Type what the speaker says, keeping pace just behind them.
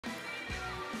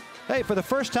Hey, for the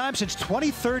first time since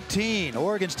 2013,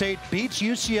 Oregon State beats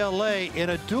UCLA in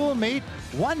a dual meet.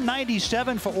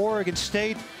 197 for Oregon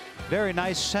State. Very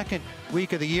nice second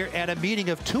week of the year, and a meeting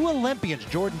of two Olympians,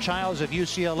 Jordan Chiles of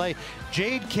UCLA,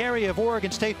 Jade Carey of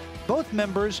Oregon State, both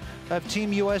members of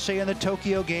Team USA in the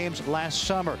Tokyo Games last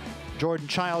summer. Jordan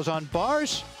Chiles on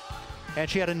bars, and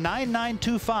she had a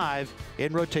 9.925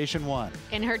 in rotation one.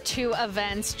 In her two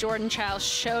events, Jordan Chiles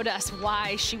showed us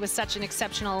why she was such an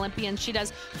exceptional Olympian. She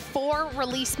does 4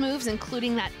 release moves,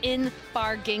 including that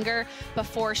in-bar Ginger,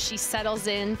 before she settles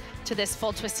in to this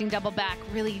full twisting double back,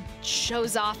 really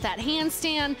shows off that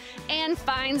handstand and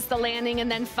finds the landing,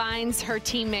 and then finds her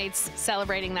teammates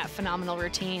celebrating that phenomenal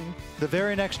routine. The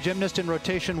very next gymnast in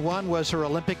rotation one was her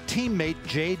Olympic teammate,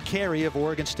 Jade Carey of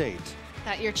Oregon State.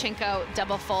 That Yurchenko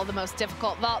double full, the most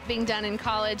difficult vault being done in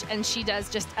college, and she does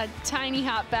just a tiny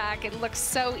hop back. It looks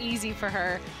so easy for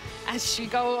her as she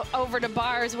go over to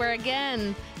bars, where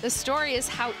again, the story is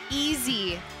how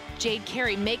easy Jade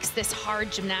Carey makes this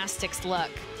hard gymnastics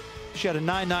look. She had a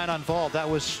 9.9 on vault. That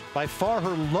was by far her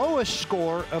lowest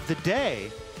score of the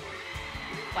day.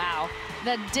 Wow.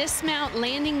 The dismount,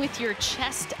 landing with your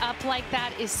chest up like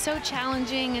that, is so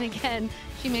challenging, and again,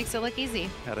 she makes it look easy.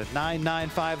 Had a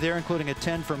 9.95 there, including a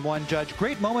 10 from one judge.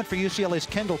 Great moment for UCLA's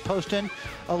Kendall Poston.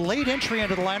 A late entry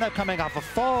into the lineup, coming off a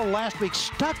fall last week,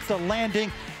 stuck the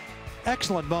landing.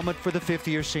 Excellent moment for the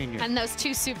fifth-year senior. And those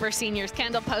two super seniors,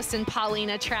 Kendall Poston,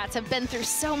 Paulina Tratz, have been through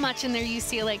so much in their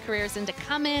UCLA careers, and to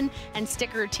come in and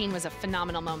stick a routine was a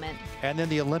phenomenal moment. And then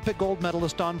the Olympic gold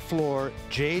medalist on floor,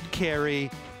 Jade Carey,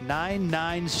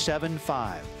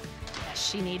 9.975.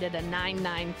 She needed a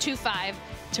 9.925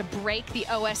 to break the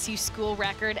OSU school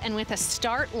record, and with a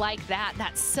start like that,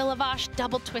 that Syllavosh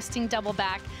double twisting double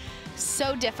back,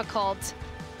 so difficult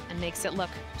and makes it look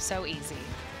so easy.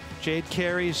 Jade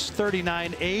Carey's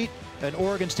 39.8, an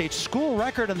Oregon State school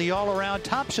record in the all-around,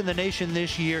 tops in the nation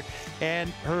this year, and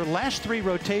her last 3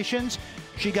 rotations,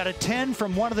 she got a 10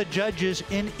 from one of the judges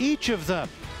in each of them.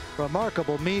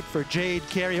 Remarkable meet for Jade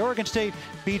Carey. Oregon State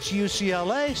beats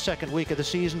UCLA. Second week of the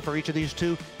season for each of these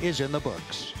two is in the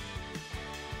books.